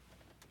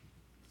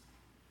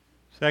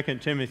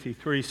2 Timothy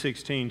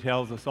 3:16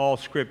 tells us all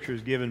Scripture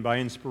is given by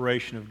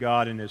inspiration of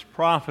God and is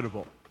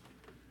profitable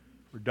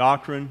for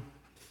doctrine,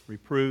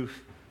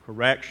 reproof,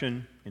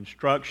 correction,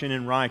 instruction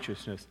in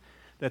righteousness,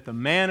 that the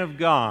man of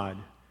God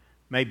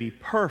may be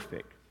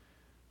perfect,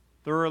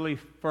 thoroughly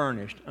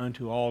furnished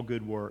unto all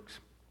good works.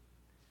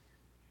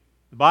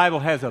 The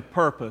Bible has a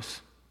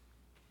purpose.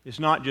 It's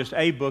not just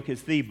a book,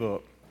 it's the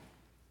book.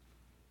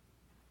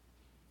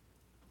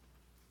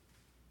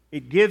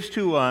 It gives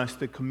to us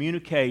the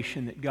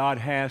communication that God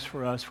has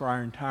for us for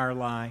our entire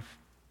life.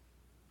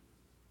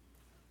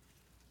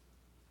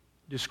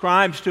 It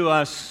describes to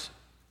us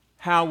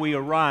how we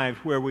arrived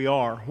where we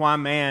are, why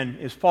man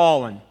is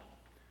fallen.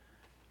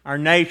 Our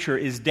nature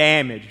is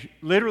damaged,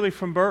 literally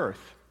from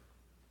birth.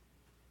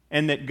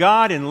 And that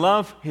God, in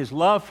His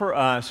love for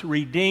us,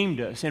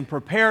 redeemed us and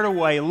prepared a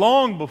way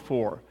long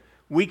before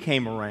we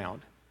came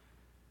around,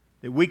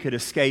 that we could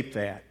escape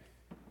that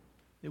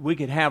we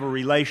could have a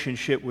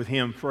relationship with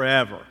Him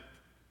forever.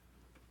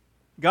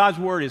 God's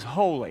Word is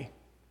holy,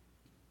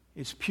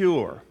 it's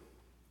pure,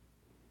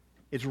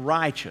 it's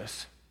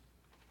righteous,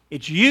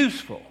 it's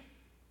useful,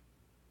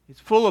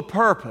 it's full of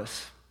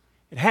purpose,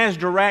 it has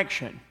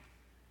direction.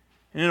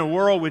 And in a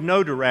world with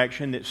no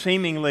direction, that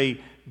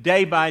seemingly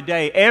day by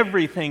day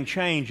everything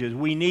changes,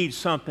 we need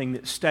something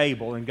that's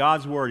stable, and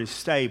God's Word is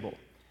stable.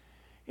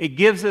 It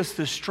gives us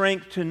the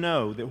strength to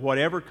know that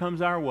whatever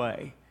comes our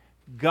way,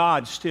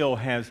 God still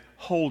has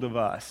hold of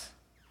us.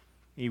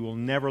 He will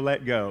never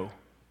let go.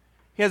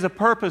 He has a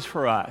purpose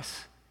for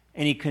us,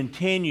 and He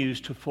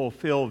continues to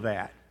fulfill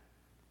that.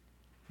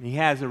 And He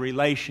has a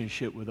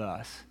relationship with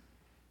us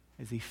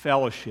as He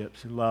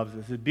fellowships and loves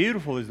us. As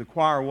beautiful as the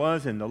choir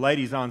was in the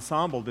ladies'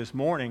 ensemble this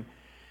morning,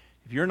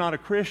 if you're not a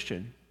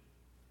Christian,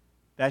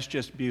 that's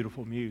just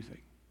beautiful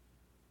music.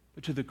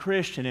 But to the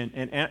Christian,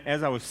 and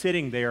as I was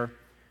sitting there,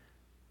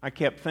 I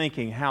kept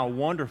thinking how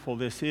wonderful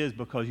this is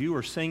because you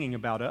are singing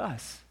about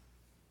us.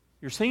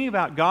 You're singing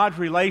about God's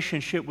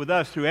relationship with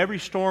us through every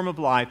storm of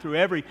life, through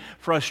every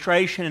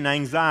frustration and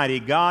anxiety.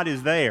 God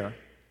is there.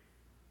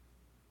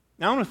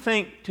 Now I want to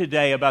think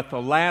today about the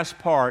last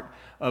part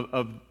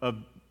of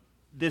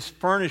this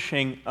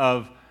furnishing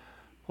of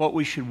what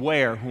we should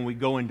wear when we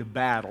go into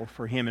battle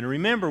for Him. And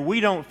remember,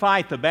 we don't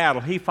fight the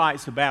battle. He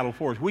fights the battle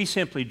for us. We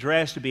simply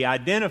dress to be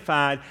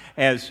identified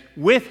as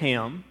with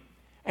Him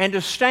and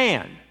to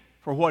stand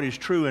for what is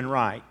true and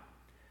right.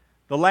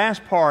 The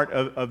last part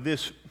of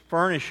this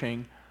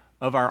furnishing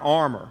of our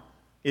armor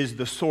is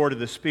the sword of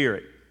the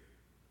Spirit.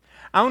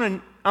 I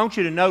want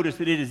you to notice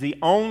that it is the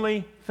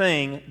only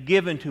thing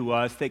given to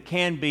us that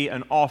can be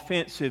an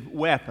offensive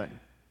weapon.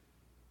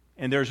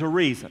 And there's a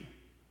reason.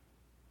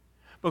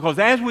 Because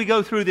as we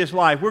go through this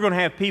life, we're going to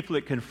have people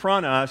that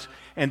confront us,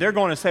 and they're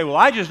going to say, well,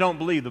 I just don't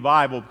believe the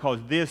Bible because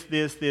this,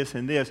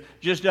 and this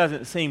just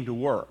doesn't seem to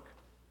work.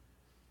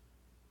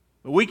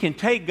 But we can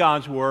take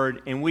God's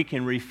Word and we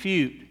can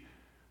refute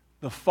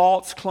the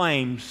false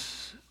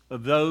claims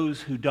of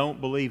those who don't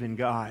believe in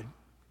God.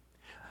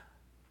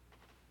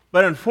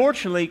 But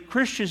unfortunately,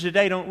 Christians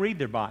today don't read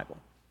their Bible.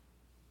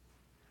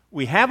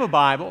 We have a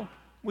Bible,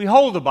 we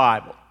hold a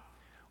Bible.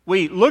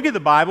 We look at the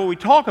Bible, we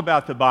talk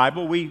about the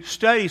Bible, we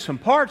study some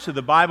parts of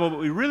the Bible, but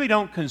we really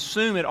don't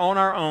consume it on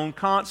our own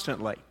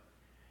constantly.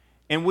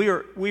 And we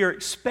are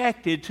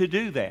expected to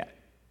do that.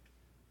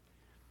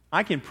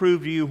 I can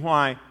prove to you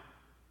why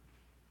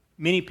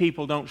many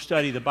people don't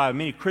study the Bible.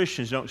 Many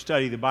Christians don't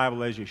study the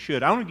Bible as you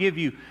should. I want to give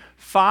you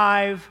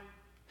 5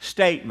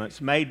 statements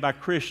made by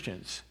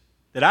Christians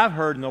that I've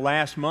heard in the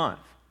last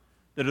month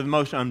that are the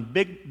most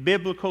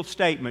unbiblical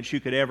statements you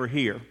could ever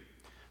hear.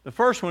 The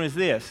first one is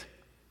this.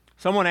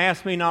 Someone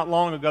asked me not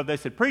long ago, they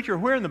said, "Preacher,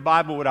 where in the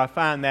Bible would I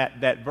find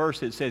that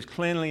verse that says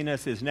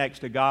cleanliness is next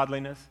to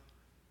godliness?"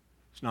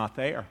 It's not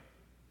there.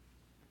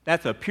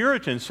 That's a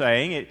Puritan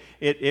saying.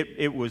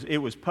 It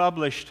was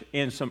published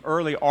in some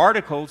early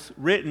articles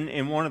written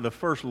in one of the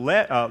first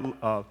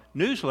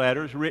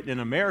newsletters written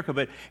in America,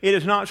 but it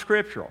is not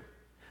scriptural.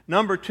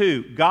 Number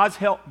 2,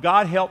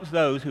 God helps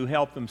those who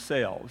help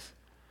themselves.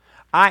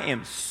 I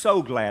am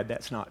so glad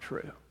that's not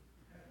true.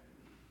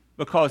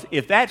 Because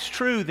if that's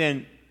true,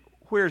 then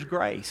where's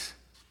grace?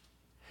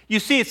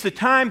 You see, it's the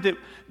time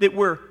that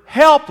we're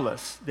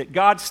helpless that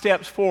God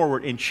steps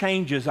forward and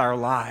changes our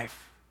life.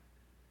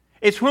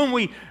 It's when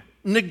we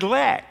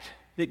neglect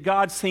that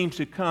God seems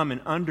to come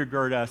and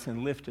undergird us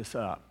and lift us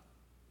up.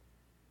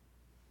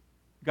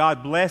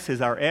 God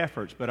blesses our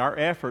efforts, but our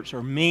efforts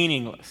are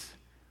meaningless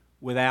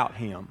without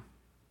Him.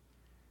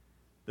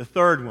 The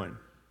third one,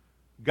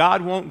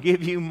 God won't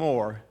give you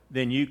more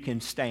than you can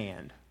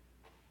stand.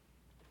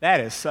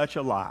 That is such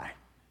a lie.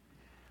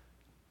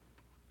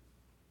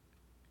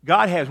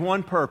 God has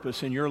one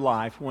purpose in your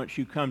life once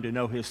you come to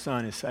know His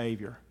Son as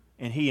Savior,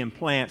 and He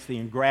implants the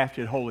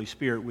engrafted Holy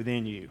Spirit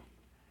within you.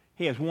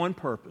 He has one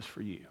purpose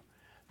for you.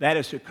 That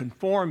is to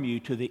conform you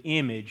to the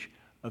image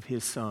of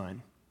His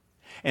Son.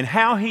 And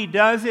how He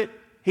does it,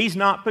 He's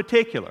not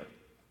particular.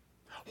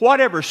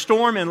 Whatever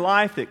storm in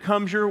life that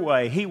comes your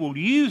way, He will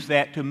use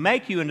that to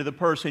make you into the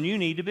person you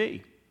need to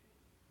be.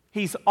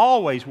 He's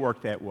always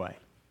worked that way.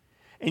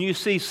 And you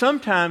see,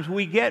 sometimes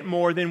we get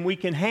more than we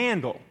can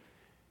handle.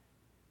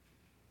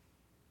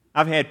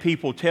 I've had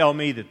people tell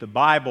me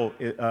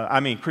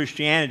that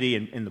Christianity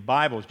and the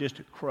Bible is just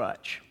a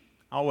crutch.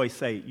 I always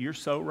say, you're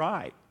so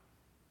right.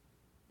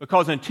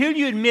 Because until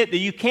you admit that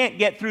you can't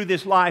get through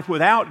this life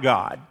without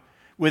God,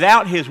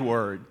 without His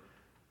Word,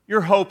 you're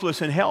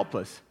hopeless and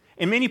helpless.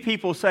 And many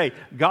people say,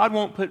 God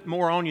won't put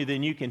more on you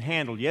than you can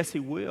handle. Yes,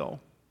 He will.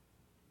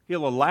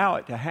 He'll allow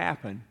it to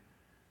happen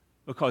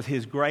because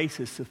His grace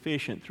is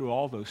sufficient through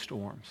all those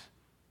storms.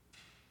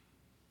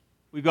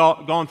 We've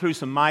gone through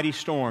some mighty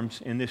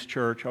storms in this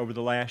church over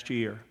the last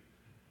year.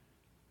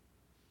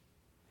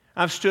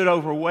 I've stood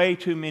over way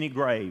too many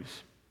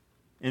graves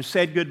and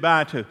said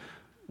goodbye to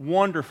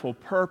wonderful,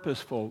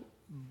 purposeful,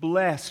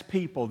 blessed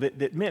people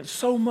that meant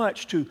so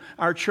much to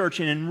our church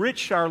and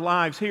enriched our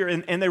lives here,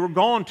 and they were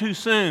gone too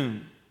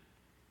soon.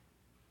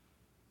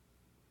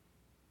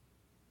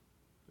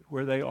 But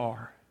where they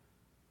are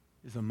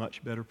is a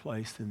much better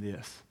place than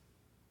this.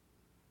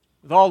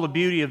 With all the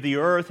beauty of the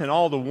earth and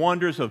all the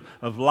wonders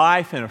of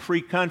life in a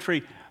free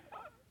country,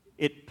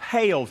 it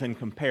pales in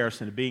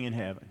comparison to being in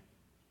heaven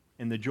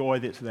and the joy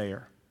that's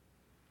there.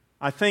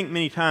 I think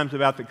many times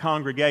about the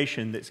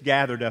congregation that's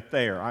gathered up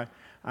there.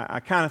 I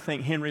kind of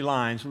think Henry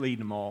Lyons leading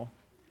them all.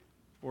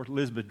 Or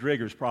Elizabeth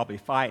Drigger's probably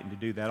fighting to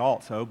do that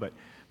also. But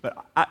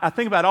I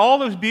think about all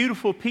those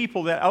beautiful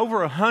people, that over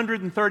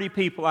 130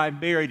 people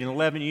I've buried in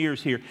 11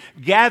 years here,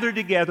 gathered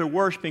together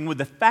worshiping with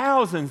the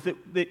thousands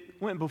that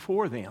went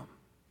before them.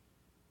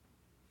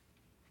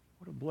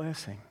 What a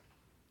blessing.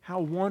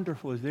 How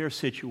wonderful is their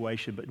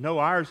situation. But no,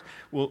 ours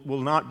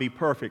will not be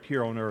perfect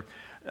here on earth.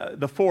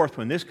 The fourth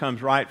one, this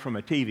comes right from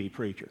a TV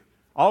preacher.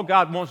 All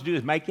God wants to do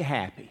is make you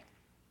happy.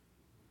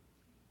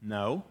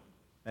 No,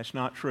 that's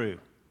not true.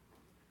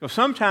 Because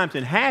sometimes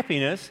in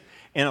happiness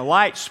and a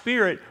light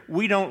spirit,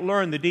 we don't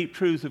learn the deep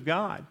truths of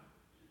God.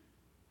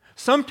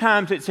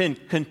 Sometimes it's in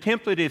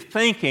contemplative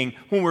thinking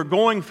when we're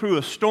going through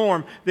a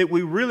storm that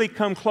we really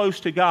come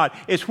close to God.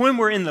 It's when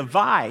we're in the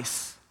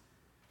vice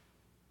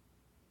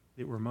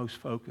that we're most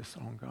focused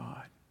on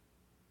God.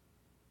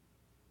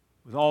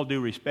 With all due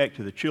respect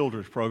to the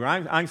children's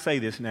program, I can say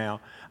this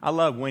now. I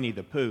love Winnie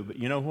the Pooh, but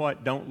you know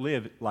what? Don't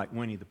live like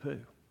Winnie the Pooh.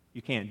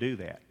 You can't do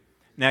that.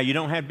 Now, you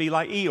don't have to be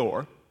like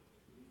Eeyore,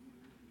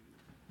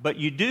 but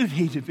you do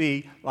need to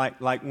be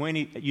like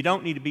Winnie. You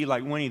don't need to be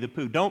like Winnie the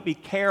Pooh. Don't be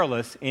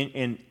careless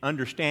in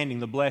understanding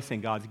the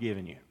blessing God's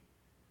given you.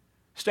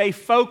 Stay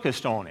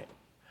focused on it.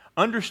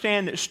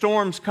 Understand that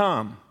storms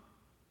come.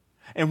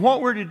 And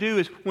what we're to do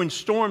is, when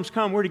storms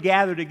come, we're to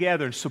gather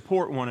together and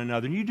support one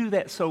another. And you do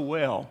that so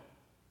well.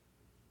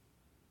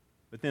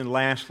 But then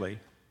lastly,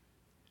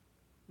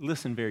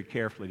 listen very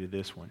carefully to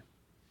this one.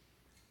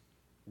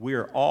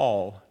 We're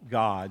all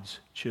God's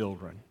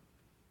children.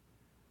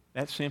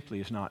 That simply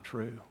is not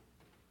true.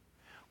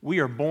 We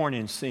are born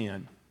in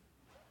sin.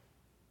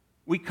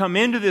 We come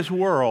into this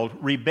world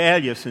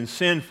rebellious and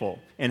sinful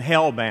and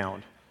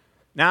hell-bound.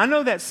 Now, I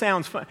know that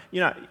sounds fun.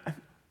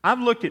 I've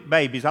looked at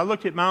babies. I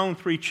looked at my own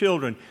 3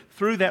 children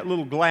through that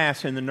little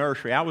glass in the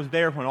nursery. I was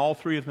there when all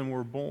 3 of them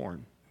were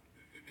born.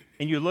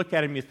 And you look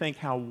at them and you think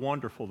how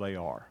wonderful they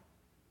are.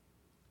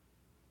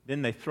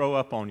 Then they throw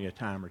up on you a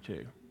time or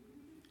two.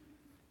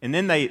 And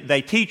then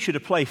they teach you to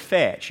play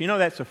fetch. You know,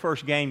 that's the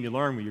first game you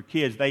learn with your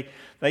kids.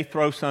 They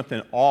throw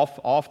something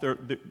off their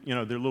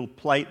little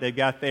plate they've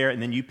got there, and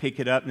then you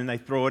pick it up, and then they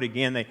throw it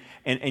again.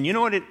 And you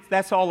know what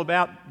that's all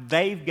about?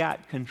 They've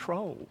got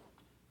control.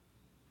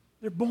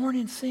 They're born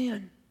in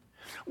sin.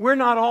 We're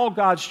not all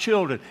God's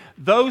children.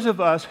 Those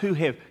of us who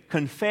have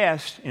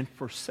confessed and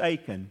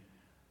forsaken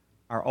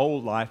our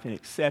old life and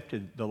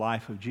accepted the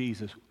life of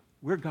Jesus,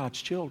 we're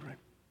God's children.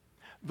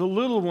 The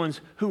little ones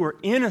who are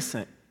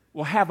innocent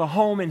will have a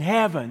home in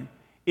heaven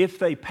if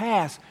they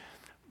pass,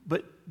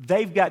 but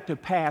they've got to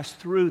pass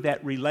through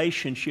that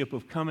relationship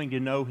of coming to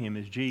know Him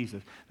as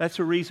Jesus. That's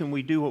the reason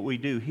we do what we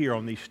do here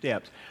on these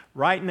steps.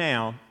 Right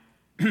now,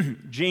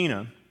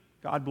 Gina,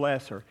 God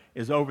bless her,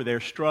 is over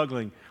there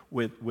struggling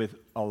with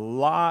a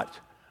lot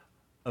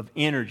of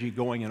energy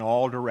going in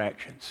all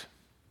directions.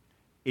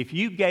 If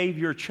you gave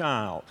your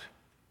child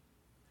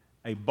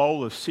a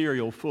bowl of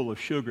cereal full of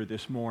sugar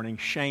this morning,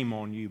 shame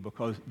on you,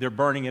 because they're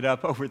burning it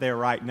up over there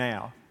right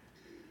now.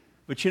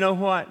 But you know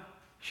what?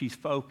 She's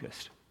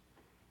focused.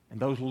 And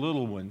those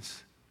little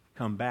ones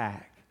come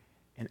back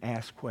and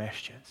ask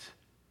questions.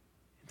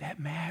 That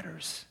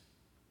matters.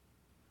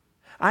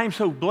 I am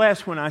so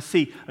blessed when I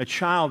see a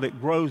child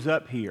that grows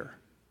up here.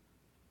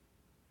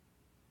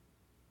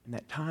 And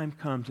that time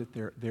comes that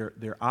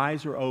their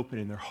eyes are open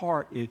and their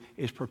heart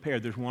is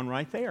prepared. There's one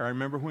right there. I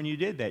remember when you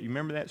did that. You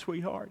remember that,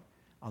 sweetheart?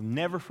 I'll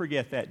never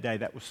forget that day.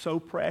 That was so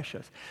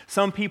precious.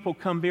 Some people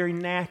come very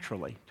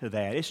naturally to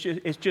that.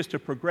 It's just a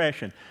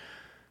progression.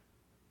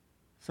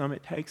 Some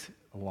it takes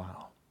a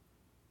while.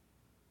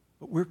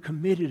 But we're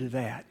committed to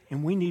that.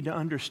 And we need to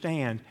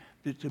understand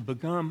that to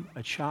become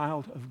a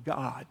child of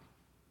God,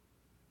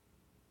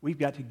 we've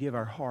got to give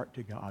our heart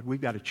to God. We've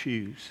got to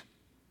choose.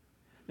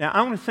 Now,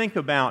 I want to think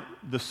about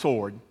the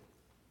sword.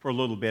 for a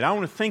little bit. I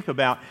want to think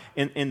about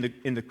in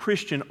the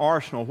Christian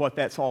arsenal what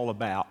that's all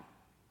about.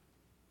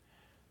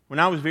 When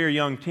I was a very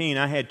young teen,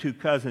 I had two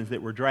cousins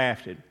that were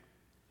drafted.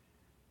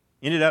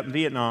 Ended up in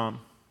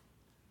Vietnam.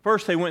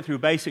 First, they went through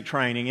basic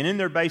training, and in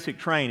their basic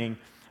training,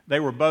 they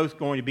were both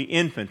going to be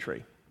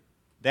infantry.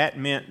 That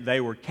meant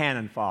they were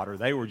cannon fodder.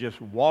 They were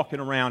just walking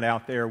around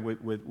out there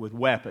with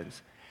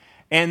weapons.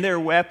 And their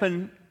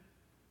weapon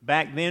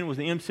back then was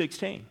the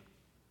M16.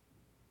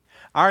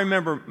 I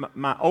remember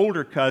my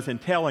older cousin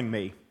telling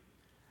me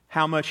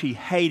how much he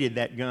hated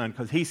that gun,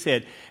 because he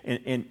said,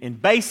 in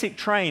basic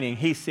training,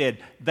 he said,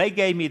 they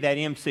gave me that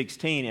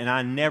M16 and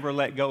I never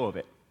let go of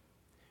it.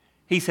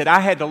 He said, I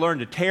had to learn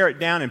to tear it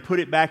down and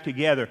put it back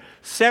together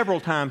several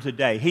times a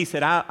day. He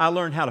said, I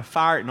learned how to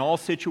fire it in all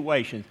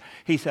situations.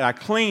 He said, I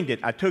cleaned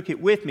it. I took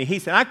it with me. He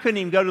said, I couldn't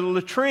even go to the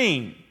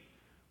latrine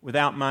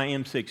without my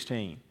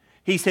M16.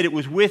 He said, it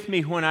was with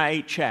me when I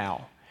ate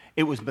chow.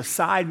 It was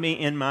beside me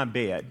in my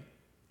bed.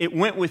 It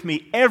went with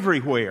me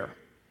everywhere.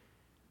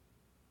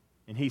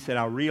 And he said,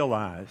 I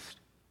realized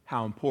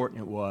how important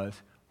it was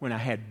when I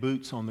had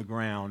boots on the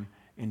ground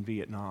in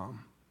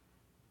Vietnam.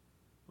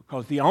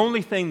 Because the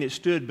only thing that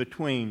stood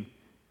between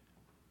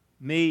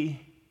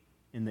me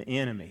and the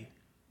enemy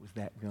was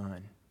that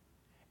gun.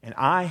 And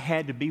I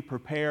had to be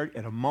prepared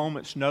at a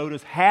moment's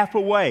notice, half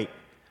awake,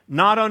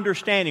 not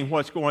understanding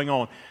what's going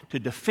on, to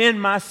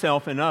defend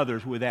myself and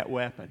others with that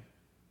weapon.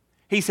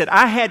 He said,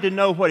 I had to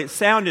know what it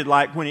sounded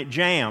like when it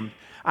jammed.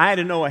 I had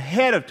to know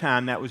ahead of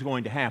time that was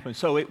going to happen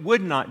so it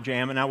would not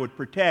jam and I would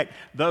protect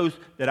those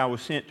that I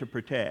was sent to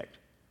protect.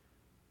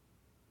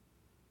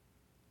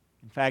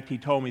 In fact, he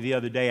told me the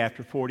other day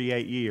after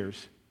 48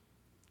 years,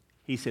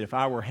 he said, if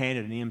I were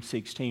handed an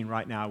M16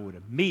 right now, I would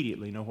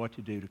immediately know what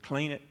to do to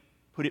clean it,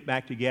 put it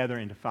back together,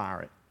 and to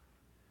fire it.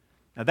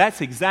 Now,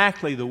 that's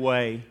exactly the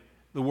way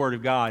the Word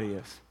of God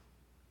is.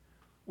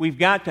 We've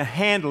got to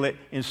handle it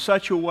in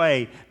such a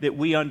way that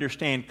we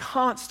understand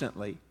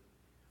constantly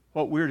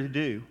what we're to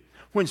do.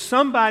 When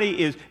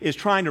somebody is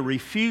trying to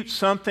refute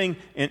something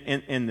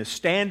in the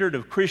standard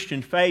of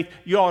Christian faith,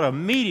 you ought to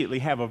immediately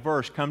have a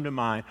verse come to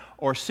mind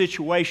or a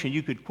situation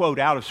you could quote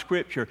out of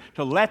Scripture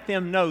to let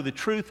them know the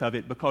truth of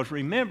it, because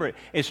remember,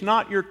 it's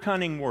not your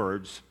cunning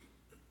words.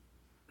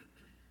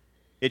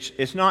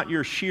 It's not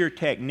your sheer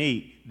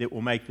technique that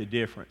will make the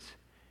difference.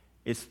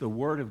 It's the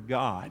Word of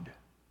God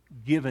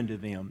given to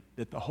them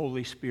that the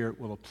Holy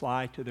Spirit will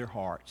apply to their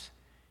hearts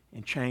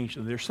and change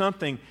them. There's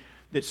something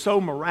that's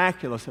so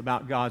miraculous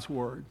about God's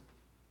Word.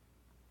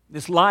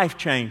 It's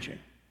life-changing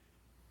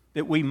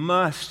that we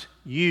must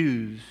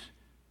use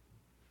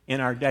in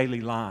our daily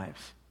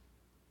lives.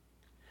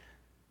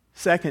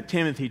 2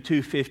 Timothy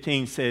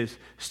 2:15 says,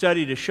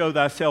 study to show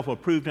thyself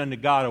approved unto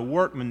God, a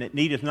workman that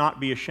needeth not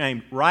be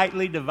ashamed,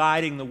 rightly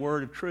dividing the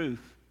word of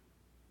truth.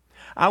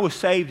 I was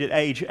saved at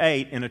age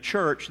 8 in a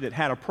church that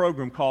had a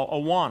program called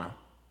Awana. I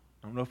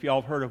don't know if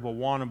y'all have heard of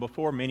Awana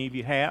before. Many of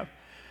you have.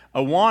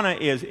 Awana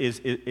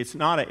it's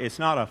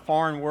not a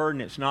foreign word,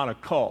 and it's not a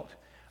cult.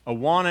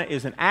 Awana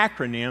is an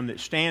acronym that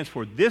stands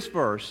for this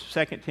verse,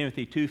 2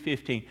 Timothy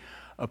 2:15.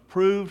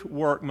 Approved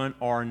workmen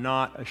are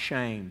not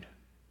ashamed.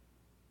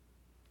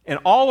 And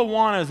all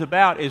Awana is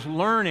about is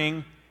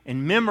learning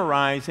and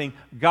memorizing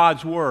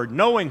God's Word,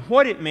 knowing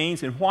what it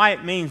means and why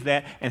it means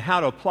that, and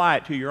how to apply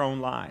it to your own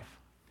life.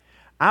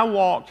 I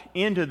walked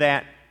into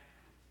that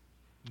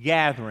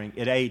gathering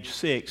at age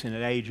 6, and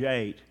at age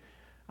 8,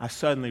 I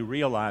suddenly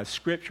realized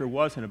Scripture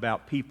wasn't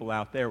about people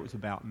out there, it was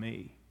about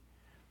me.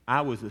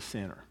 I was a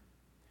sinner.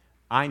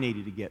 I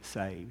needed to get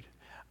saved.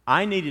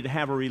 I needed to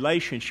have a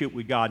relationship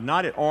with God,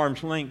 not at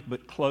arm's length,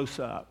 but close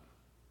up.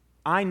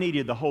 I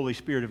needed the Holy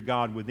Spirit of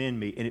God within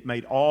me, and it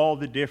made all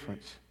the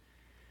difference.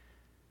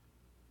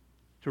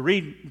 To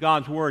read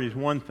God's Word is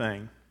one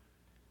thing,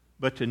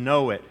 but to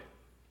know it,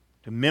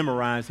 to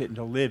memorize it, and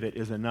to live it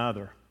is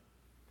another.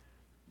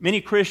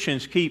 Many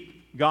Christians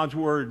keep God's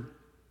Word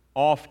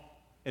off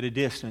at a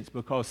distance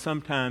because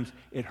sometimes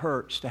it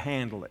hurts to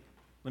handle it.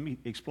 Let me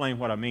explain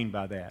what I mean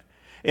by that.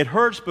 It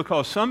hurts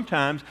because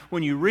sometimes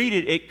when you read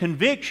it, it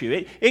convicts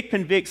you. It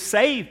convicts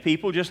saved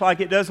people just like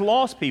it does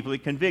lost people.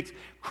 It convicts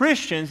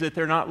Christians that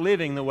they're not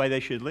living the way they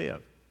should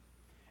live.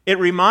 It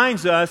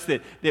reminds us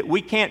that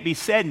we can't be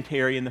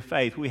sedentary in the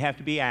faith. We have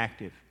to be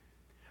active.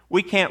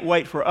 We can't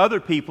wait for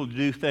other people to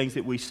do things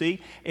that we see.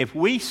 If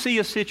we see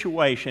a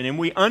situation and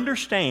we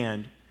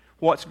understand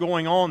what's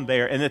going on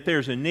there and that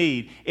there's a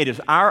need, it is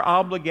our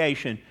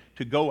obligation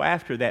to go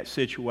after that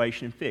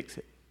situation and fix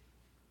it.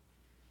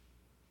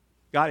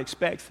 God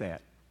expects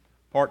that.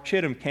 Park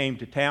Chittum came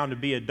to town to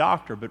be a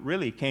doctor, but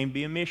really he came to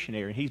be a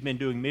missionary. He's been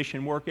doing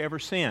mission work ever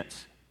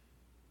since.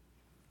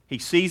 He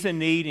sees a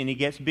need and he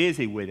gets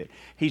busy with it.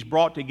 He's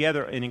brought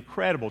together an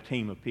incredible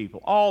team of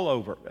people all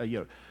over,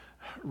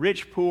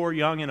 rich, poor,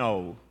 young, and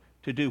old,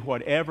 to do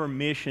whatever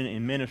mission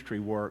and ministry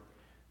work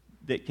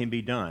that can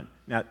be done.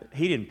 Now,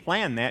 he didn't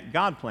plan that.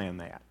 God planned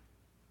that.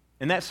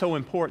 And that's so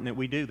important that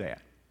we do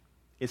that.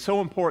 It's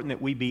so important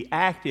that we be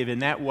active in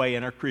that way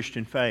in our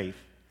Christian faith.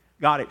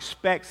 God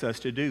expects us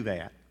to do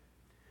that.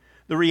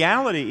 The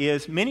reality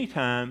is, many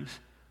times,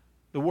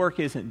 the work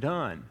isn't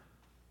done.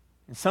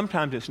 And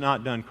sometimes it's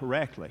not done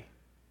correctly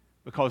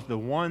because the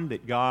one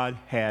that God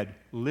had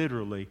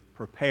literally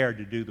prepared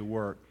to do the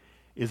work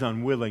is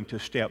unwilling to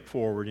step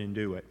forward and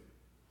do it.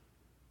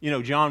 You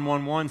know, John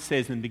 1:1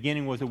 says, in the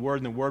beginning was the Word,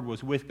 and the Word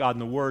was with God,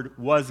 and the Word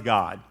was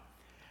God.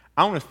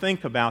 I want to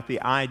think about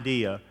the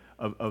idea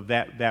of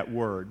that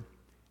word.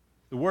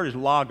 The word is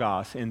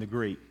logos in the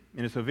Greek,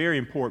 and it's a very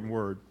important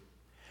word.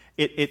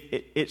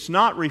 It's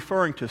not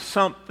referring to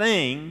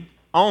something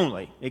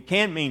only. It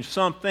can mean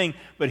something,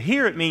 but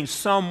here it means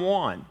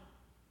someone.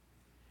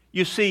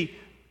 You see,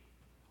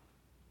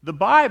 the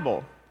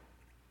Bible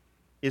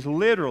is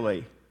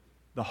literally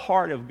the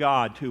heart of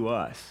God to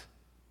us.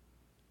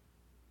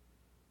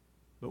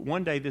 But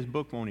one day this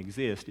book won't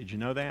exist. Did you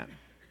know that?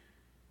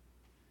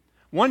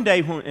 One day,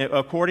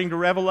 according to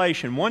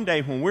Revelation, one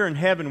day when we're in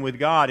heaven with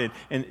God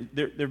and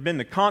there have been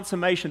the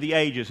consummation of the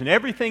ages and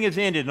everything is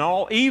ended and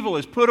all evil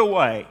is put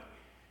away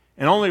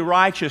and only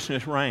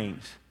righteousness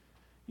reigns,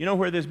 you know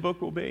where this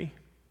book will be?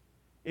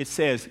 It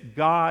says,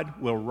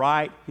 God will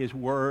write His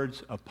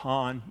words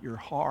upon your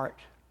heart.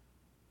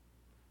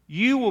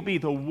 You will be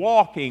the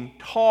walking,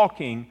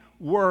 talking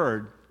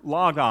word,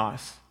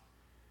 logos.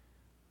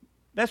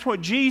 That's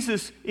what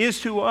Jesus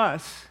is to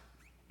us.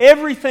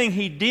 Everything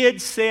He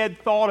did,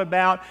 said, thought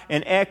about,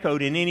 and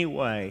echoed in any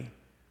way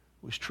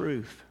was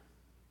truth.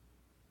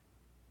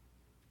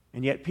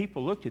 And yet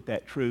people looked at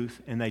that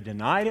truth and they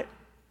denied it,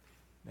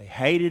 they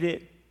hated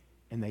it,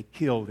 and they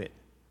killed it.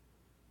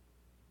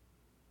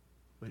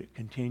 But it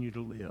continued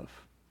to live.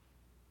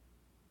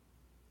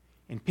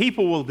 And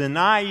people will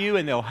deny you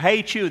and they'll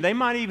hate you. They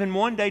might even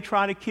one day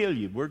try to kill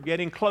you. We're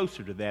getting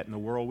closer to that in the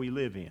world we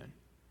live in.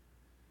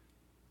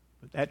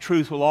 But that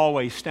truth will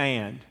always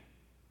stand.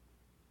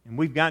 And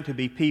we've got to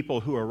be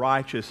people who are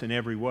righteous in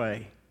every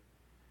way.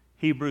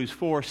 Hebrews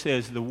 4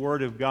 says the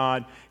Word of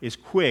God is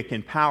quick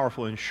and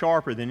powerful and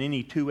sharper than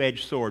any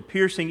two-edged sword,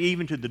 piercing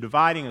even to the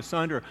dividing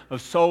asunder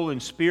of soul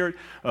and spirit,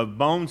 of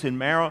bones and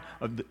marrow,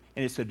 and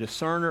it's a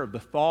discerner of the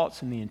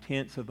thoughts and the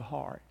intents of the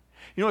heart.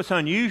 You know what's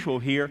unusual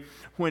here?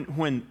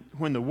 When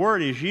the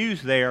word is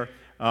used there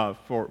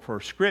for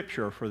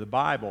Scripture, for the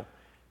Bible,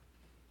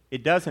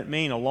 it doesn't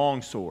mean a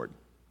long sword.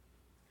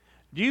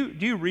 Do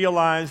you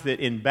realize that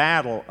in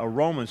battle, a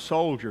Roman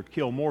soldier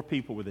killed more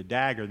people with a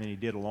dagger than he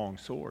did a long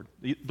sword?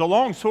 The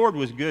long sword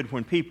was good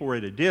when people were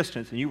at a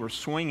distance and you were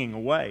swinging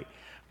away.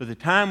 But the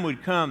time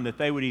would come that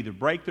they would either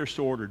break their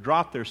sword or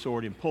drop their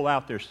sword and pull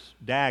out their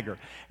dagger.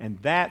 And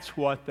that's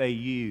what they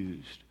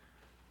used.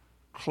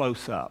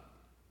 Close up,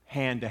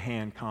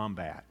 hand-to-hand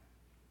combat.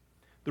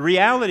 The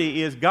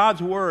reality is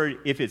God's Word,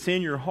 if it's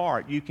in your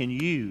heart, you can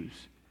use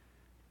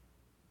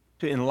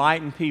to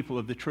enlighten people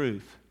of the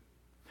truth.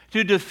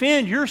 To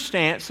defend your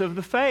stance of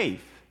the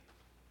faith.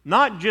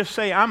 Not just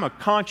say, I'm a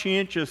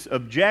conscientious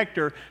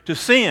objector to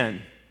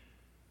sin.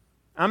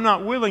 I'm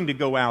not willing to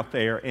go out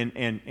there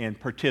and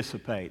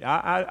participate.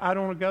 I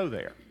don't want to go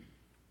there.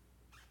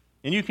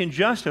 And you can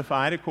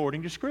justify it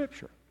according to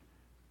Scripture.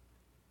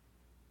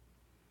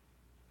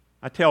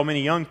 I tell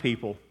many young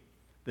people,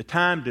 the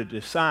time to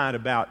decide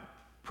about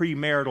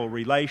premarital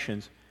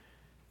relations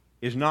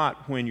is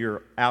not when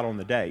you're out on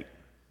the date.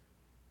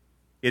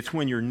 It's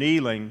when you're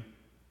kneeling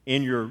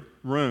in your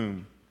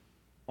room,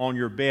 on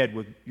your bed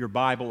with your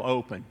Bible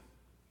open.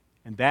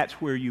 And that's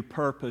where you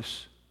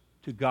purpose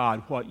to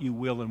God what you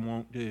will and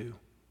won't do.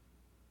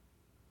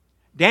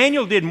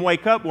 Daniel didn't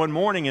wake up one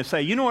morning and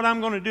say, you know what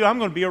I'm going to do? I'm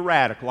going to be a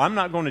radical. I'm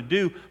not going to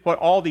do what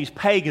all these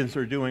pagans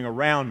are doing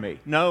around me.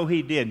 No,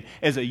 he didn't.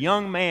 As a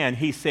young man,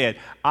 he said,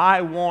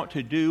 I want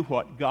to do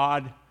what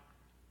God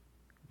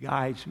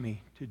guides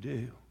me to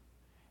do,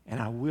 and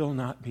I will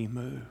not be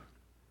moved.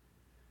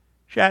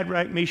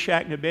 Shadrach,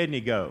 Meshach, and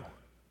Abednego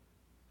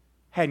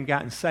hadn't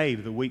gotten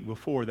saved the week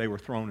before they were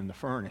thrown in the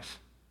furnace.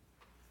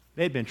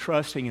 They'd been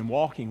trusting and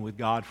walking with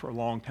God for a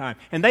long time.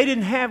 And they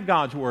didn't have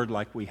God's Word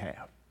like we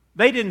have.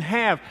 They didn't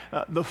have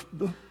the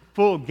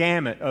full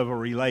gamut of a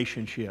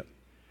relationship.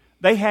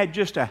 They had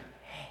just a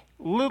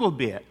little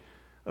bit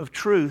of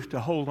truth to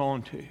hold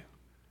on to.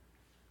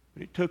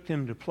 But it took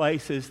them to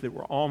places that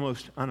were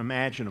almost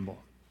unimaginable.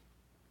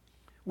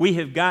 We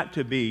have got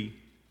to be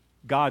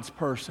God's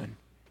person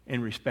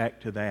in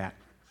respect to that.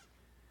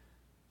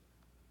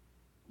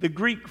 The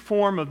Greek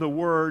form of the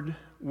word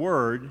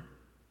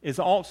is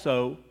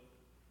also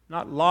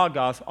not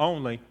logos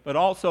only, but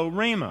also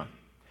rhema.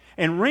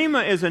 And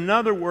rhema is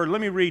another word.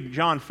 Let me read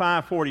John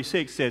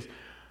 5:46 says,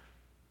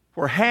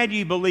 for had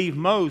ye believed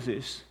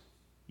Moses,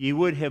 ye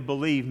would have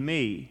believed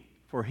me,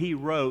 for he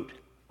wrote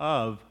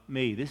of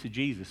me. This is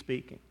Jesus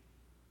speaking.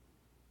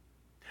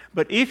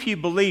 But if you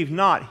believe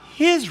not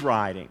his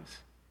writings,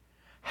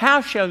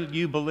 how shall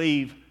you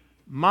believe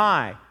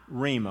my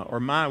rhema or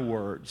my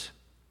words?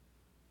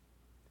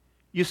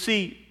 You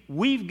see,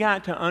 we've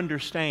got to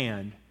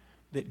understand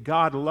that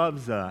God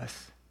loves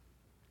us,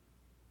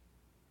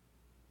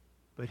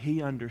 but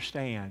He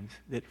understands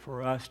that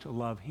for us to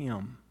love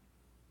Him,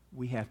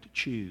 we have to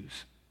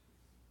choose.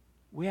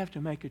 We have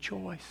to make a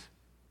choice.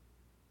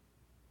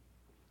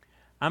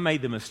 I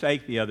made the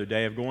mistake the other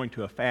day of going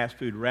to a fast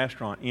food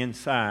restaurant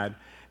inside,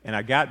 and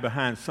I got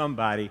behind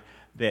somebody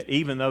that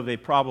even though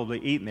they'd probably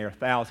eaten there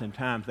 1,000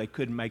 times, they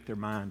couldn't make their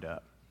mind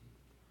up.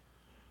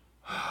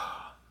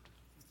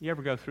 You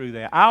ever go through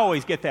that? I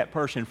always get that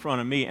person in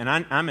front of me, and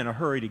I'm in a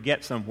hurry to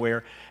get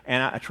somewhere,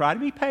 and I try to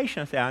be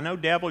patient. I say, I know,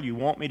 devil, you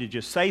want me to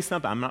just say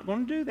something. I'm not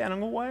going to do that. I'm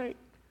going to wait.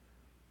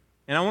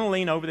 And I want to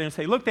lean over there and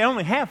say, look, they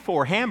only have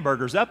 4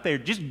 hamburgers up there.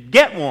 Just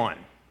get one.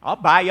 I'll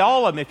buy you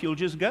all of them if you'll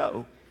just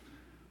go.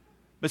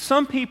 But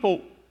some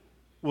people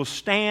will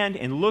stand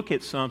and look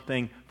at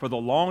something for the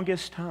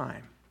longest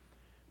time.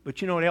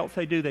 But you know what else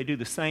they do? They do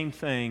the same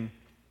thing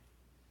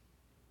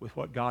with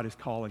what God is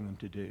calling them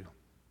to do.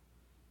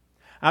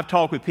 I've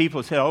talked with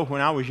people who said, oh, when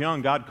I was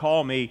young, God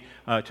called me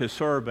to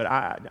serve, but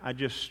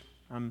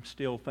I'm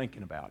still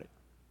thinking about it.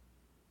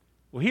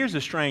 Well, here's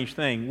the strange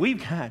thing.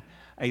 We've got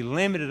a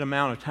limited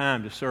amount of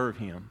time to serve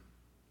Him.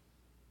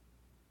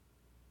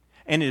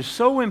 And it is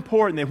so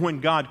important that when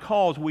God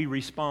calls, we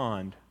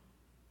respond.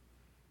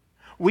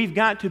 We've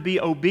got to be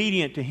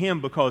obedient to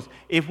Him, because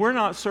if we're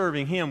not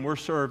serving Him, we're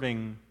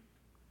serving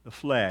the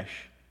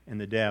flesh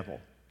and the devil.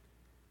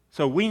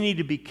 So we need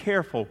to be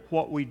careful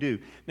what we do.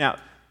 Now,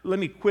 let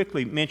me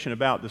quickly mention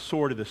about the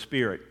sword of the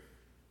Spirit.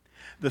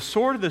 The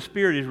sword of the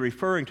Spirit is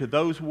referring to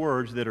those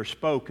words that are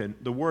spoken,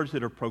 the words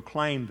that are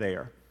proclaimed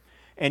there.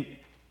 And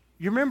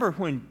you remember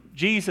when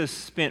Jesus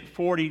spent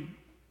 40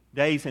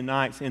 days and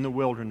nights in the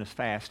wilderness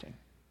fasting?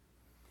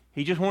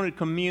 He just wanted to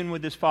commune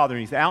with His Father,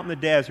 and He's out in the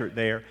desert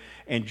there.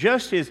 And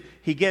just as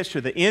He gets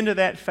to the end of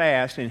that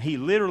fast, and He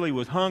literally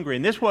was hungry,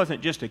 and this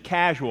wasn't just a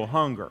casual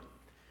hunger.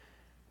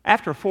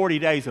 After 40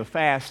 days of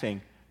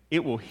fasting,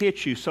 it will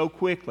hit you so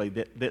quickly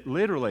that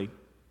literally,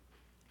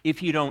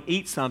 if you don't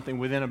eat something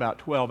within about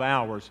 12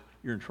 hours,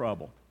 you're in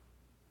trouble.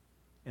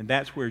 And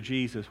that's where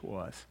Jesus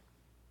was.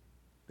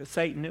 But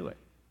Satan knew it.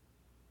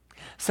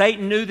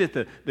 Satan knew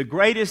that the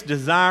greatest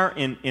desire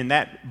in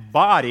that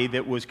body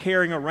that was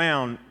carrying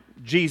around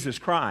Jesus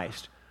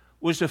Christ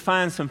was to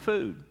find some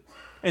food.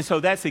 And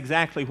so that's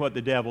exactly what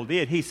the devil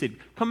did. He said,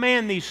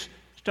 command these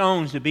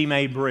stones to be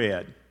made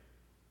bread.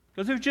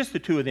 Because there was just the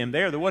 2 of them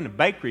there. There wasn't a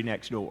bakery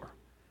next door.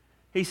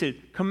 He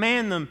said,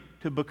 command them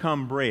to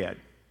become bread.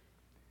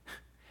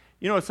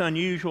 You know what's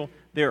unusual?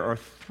 There are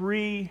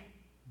 3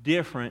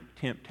 different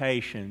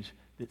temptations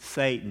that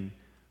Satan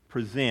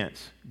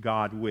presents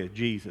God with,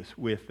 Jesus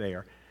with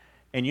there.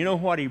 And you know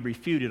what? He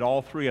refuted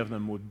all 3 of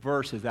them with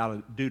verses out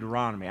of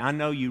Deuteronomy. I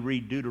know you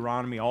read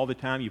Deuteronomy all the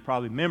time. You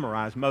probably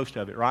memorize most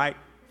of it, right?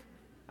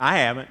 I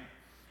haven't.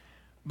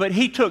 But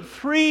he took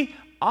 3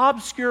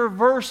 obscure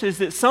verses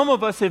that some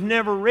of us have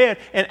never read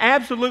and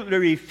absolutely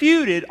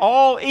refuted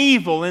all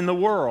evil in the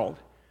world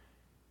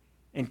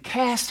and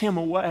cast him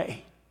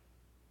away.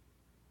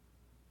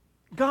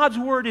 God's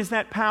Word is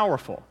that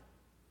powerful.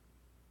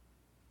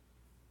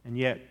 And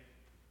yet,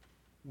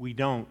 we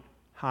don't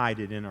hide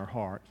it in our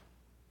heart.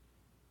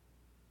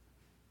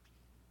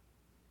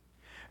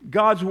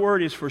 God's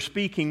Word is for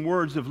speaking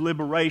words of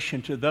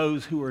liberation to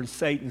those who are in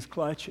Satan's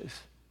clutches.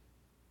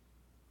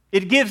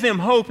 It gives them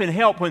hope and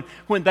help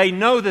when they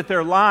know that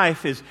their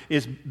life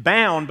is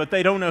bound, but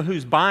they don't know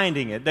who's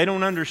binding it. They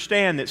don't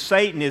understand that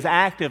Satan is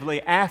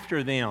actively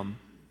after them.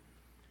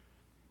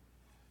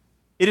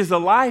 It is the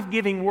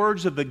life-giving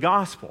words of the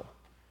gospel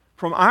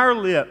from our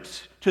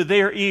lips to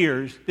their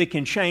ears that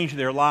can change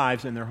their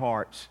lives and their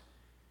hearts.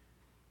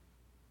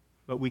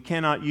 But we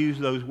cannot use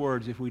those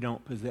words if we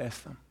don't possess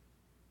them.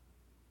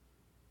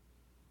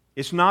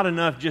 It's not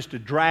enough just to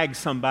drag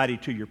somebody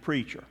to your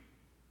preacher.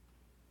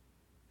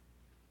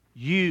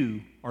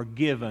 You are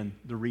given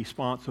the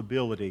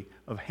responsibility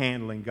of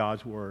handling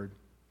God's Word.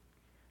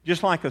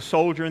 Just like a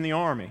soldier in the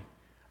army,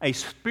 a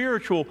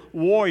spiritual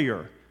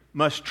warrior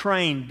must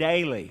train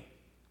daily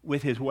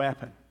with his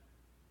weapon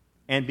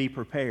and be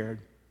prepared.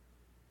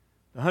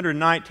 The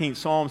 119th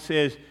Psalm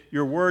says,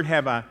 "Your word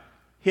have I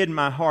hid in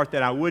my heart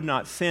that I would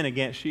not sin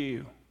against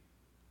you."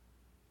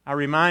 I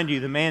remind you,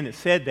 the man that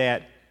said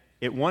that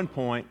at one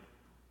point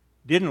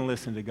didn't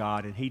listen to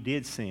God, and he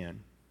did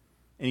sin.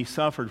 And he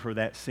suffered for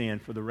that sin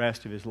for the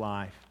rest of his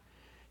life.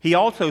 He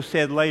also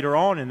said later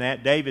on in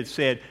that, David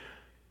said,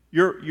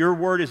 Your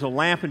word is a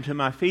lamp unto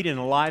my feet and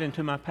a light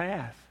unto my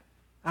path.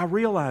 I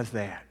realize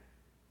that.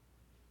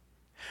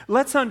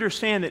 Let's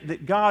understand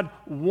that God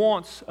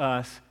wants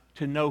us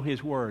to know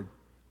His Word,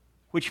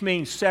 which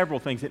means several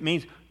things. It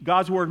means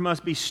God's Word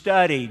must be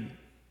studied.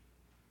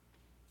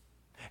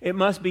 It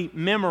must be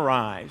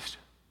memorized.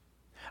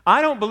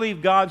 I don't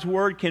believe God's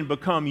Word can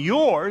become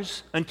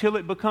yours until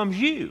it becomes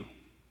you.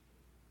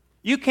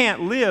 You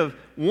can't live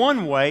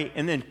one way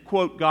and then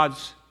quote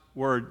God's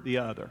Word the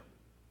other.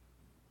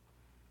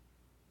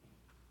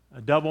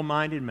 A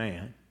double-minded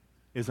man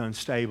is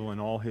unstable in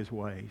all his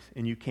ways,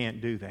 and you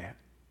can't do that.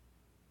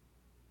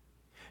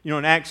 You know,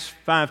 in Acts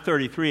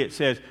 5:33 it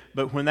says,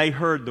 "But when they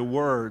heard the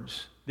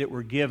words that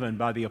were given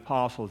by the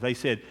apostles," they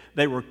said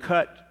they were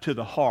cut to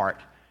the heart,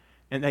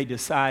 and they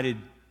decided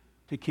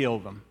to kill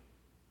them.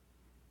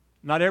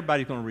 Not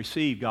everybody's going to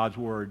receive God's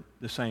Word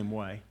the same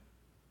way.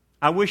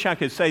 I wish I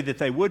could say that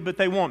they would, but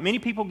they won't. Many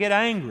people get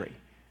angry.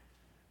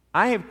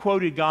 I have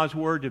quoted God's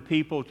Word to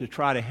people to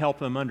try to help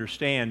them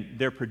understand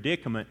their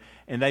predicament,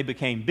 and they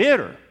became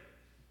bitter.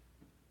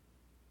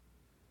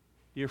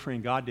 Dear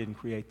friend, God didn't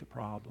create the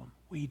problem.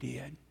 We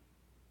did.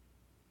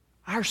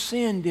 Our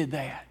sin did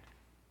that.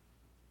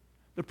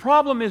 The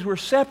problem is we're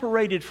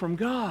separated from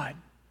God.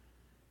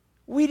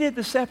 We did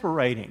the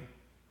separating.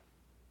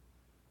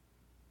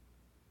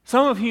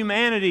 Some of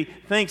humanity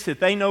thinks that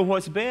they know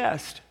what's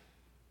best.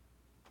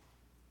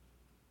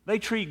 They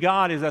treat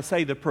God, as I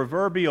say, the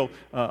proverbial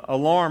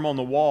alarm on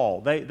the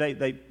wall.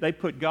 They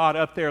put God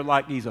up there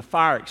like He's a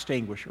fire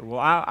extinguisher. Well,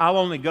 I'll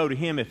only go to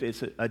Him if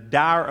it's a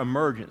dire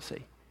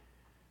emergency.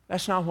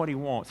 That's not what He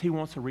wants. He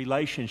wants a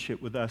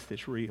relationship with us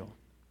that's real.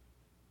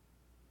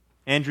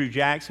 Andrew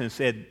Jackson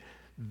said,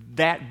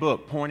 that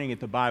book, pointing at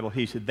the Bible,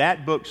 he said,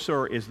 that book,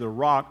 sir, is the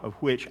rock of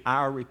which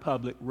our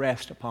republic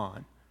rests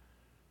upon.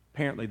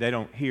 Apparently, they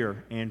don't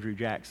hear Andrew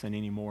Jackson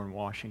anymore in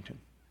Washington.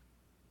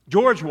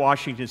 George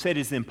Washington said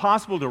it's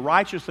impossible to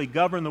righteously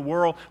govern the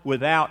world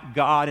without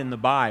God in the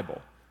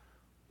Bible.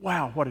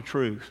 Wow, what a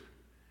truth.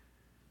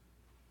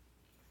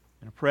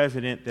 And a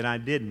president that I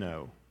did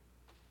know,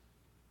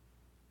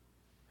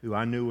 who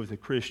I knew was a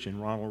Christian,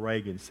 Ronald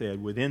Reagan,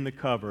 said, within the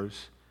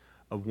covers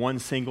of one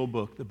single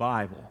book, the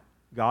Bible,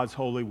 God's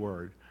holy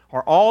word,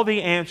 are all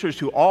the answers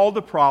to all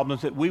the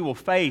problems that we will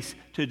face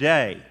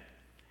today,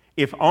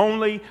 if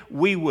only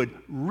we would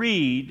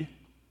read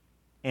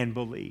and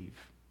believe.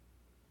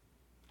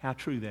 How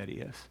true that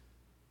is.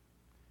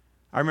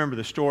 I remember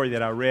the story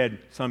that I read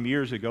some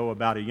years ago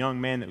about a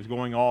young man that was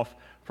going off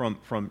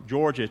from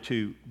Georgia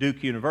to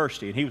Duke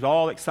University, and he was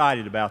all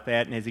excited about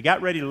that, and as he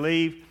got ready to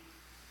leave,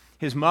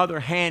 his mother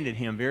handed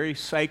him very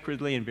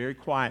sacredly and very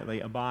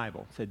quietly a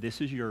Bible. Said, this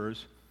is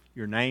yours.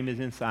 Your name is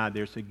inside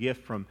there. It's a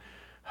gift from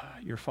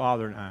your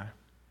father and I.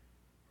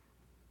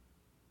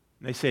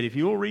 And they said, if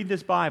you will read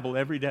this Bible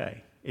every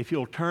day, if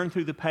you'll turn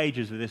through the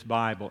pages of this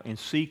Bible and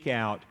seek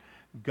out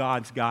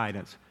God's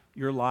guidance,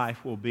 your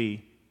life will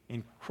be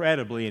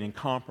incredibly and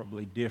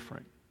incomparably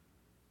different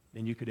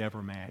than you could ever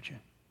imagine.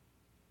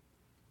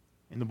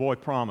 And the boy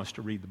promised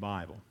to read the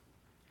Bible.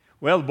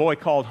 Well, the boy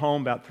called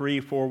home about 3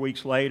 or 4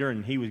 weeks later,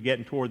 and he was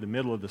getting toward the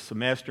middle of the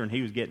semester, and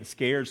he was getting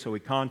scared, so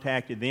he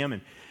contacted them,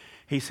 and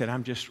he said,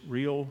 I'm just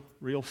real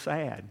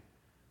sad.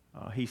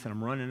 He said,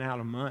 I'm running out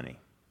of money.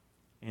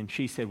 And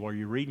she said, well, are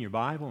you reading your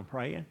Bible and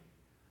praying?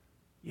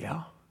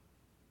 Yeah.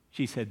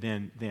 She said,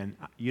 then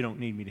you don't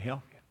need me to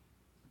help you.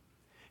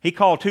 He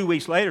called 2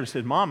 weeks later and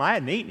said, Mom, I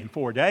hadn't eaten in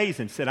 4 days,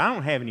 and said, I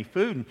don't have any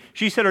food. And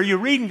she said, are you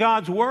reading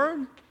God's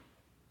Word?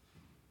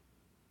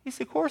 He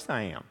said, of course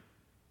I am.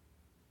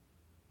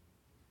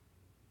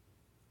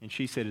 And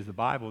she said, is the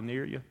Bible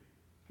near you?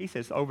 He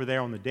says, over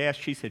there on the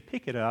desk. She said,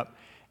 pick it up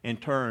and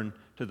turn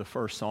to the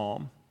first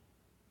Psalm.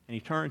 And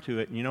he turned to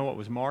it, and you know what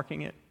was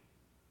marking it?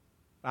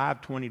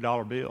 5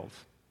 $20 bills.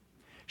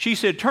 She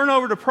said, turn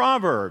over to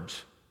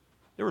Proverbs.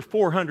 There was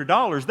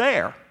 $400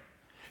 there.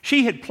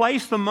 She had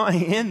placed the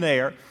money in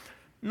there,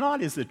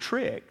 not as a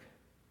trick,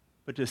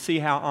 but to see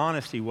how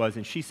honest he was.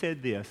 And she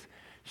said this.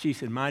 She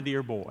said, my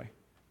dear boy,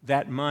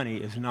 that money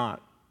is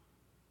not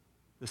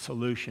the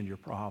solution to your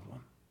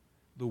problem.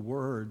 The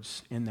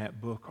words in that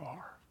book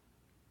are.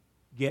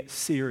 Get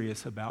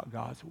serious about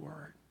God's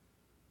Word.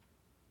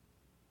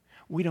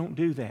 We don't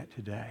do that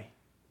today.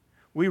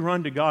 We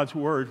run to God's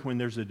Word when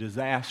there's a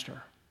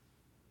disaster.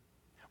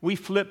 We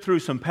flip through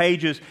some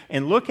pages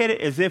and look at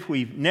it as if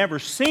we've never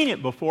seen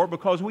it before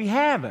because we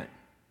haven't.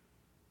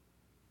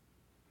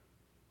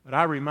 But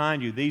I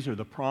remind you, these are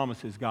the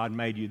promises God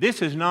made you.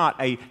 This is not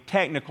a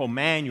technical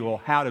manual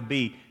how to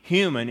be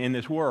human in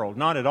this world.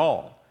 Not at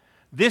all.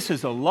 This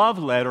is a love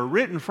letter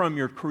written from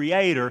your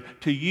Creator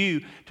to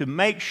you to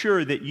make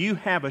sure that you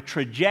have a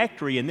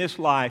trajectory in this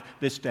life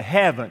that's to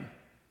heaven.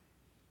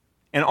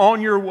 And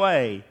on your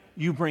way,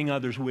 you bring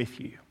others with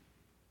you.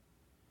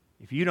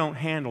 If you don't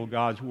handle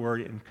God's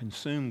Word and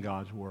consume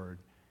God's Word,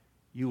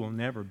 you will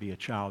never be a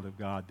child of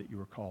God that you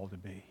were called to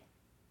be.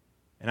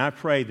 And I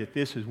pray that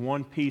this is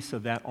one piece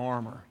of that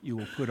armor you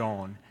will put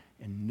on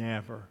and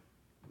never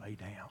lay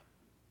down.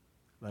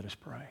 Let us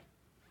pray.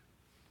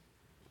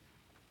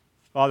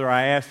 Father,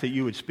 I ask that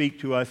you would speak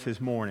to us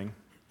this morning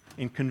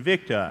and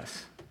convict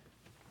us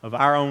of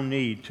our own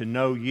need to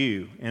know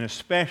you and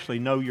especially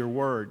know your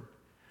Word.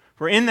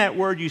 For in that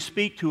Word you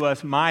speak to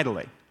us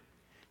mightily.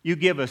 You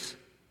give us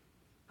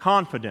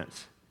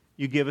confidence.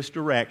 You give us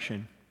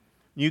direction.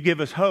 You give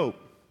us hope.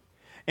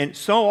 And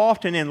so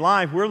often in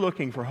life we're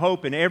looking for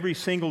hope in every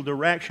single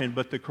direction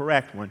but the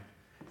correct one.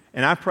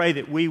 And I pray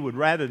that we would,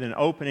 rather than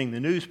opening the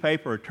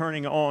newspaper or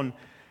turning on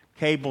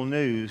cable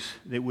news,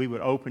 that we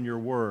would open your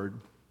Word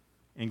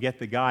and get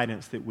the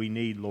guidance that we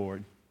need,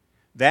 Lord.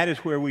 That is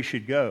where we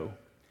should go.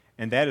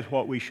 And that is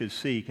what we should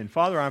seek. And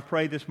Father, I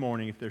pray this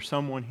morning, if there's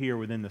someone here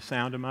within the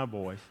sound of my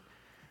voice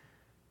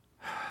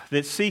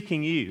that's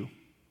seeking you,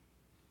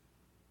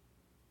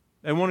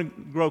 they want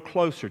to grow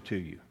closer to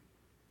you.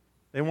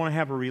 They want to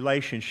have a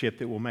relationship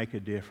that will make a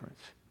difference.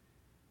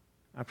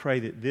 I pray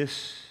that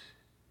this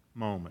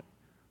moment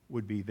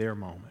would be their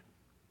moment.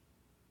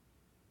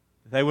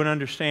 They would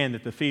understand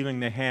that the feeling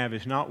they have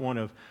is not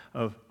one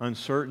of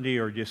uncertainty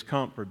or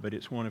discomfort, but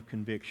it's one of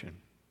conviction.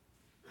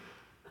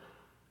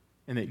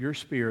 And that your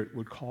Spirit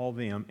would call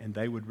them and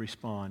they would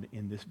respond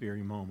in this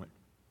very moment.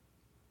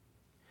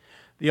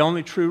 The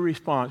only true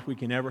response we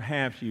can ever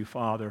have to you,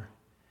 Father,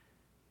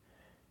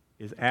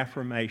 is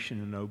affirmation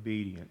and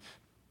obedience.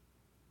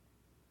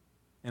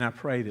 And I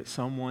pray that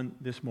someone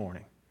this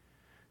morning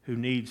who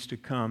needs to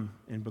come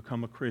and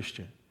become a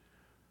Christian,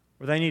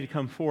 or they need to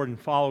come forward and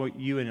follow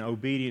you in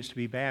obedience to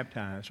be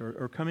baptized,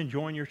 or come and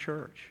join your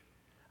church,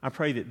 I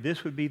pray that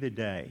this would be the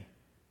day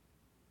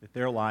that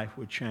their life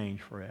would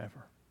change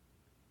forever.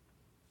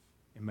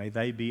 And may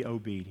they be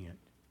obedient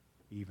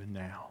even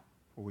now.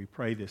 For we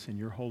pray this in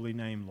your holy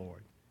name,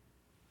 Lord.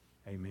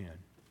 Amen.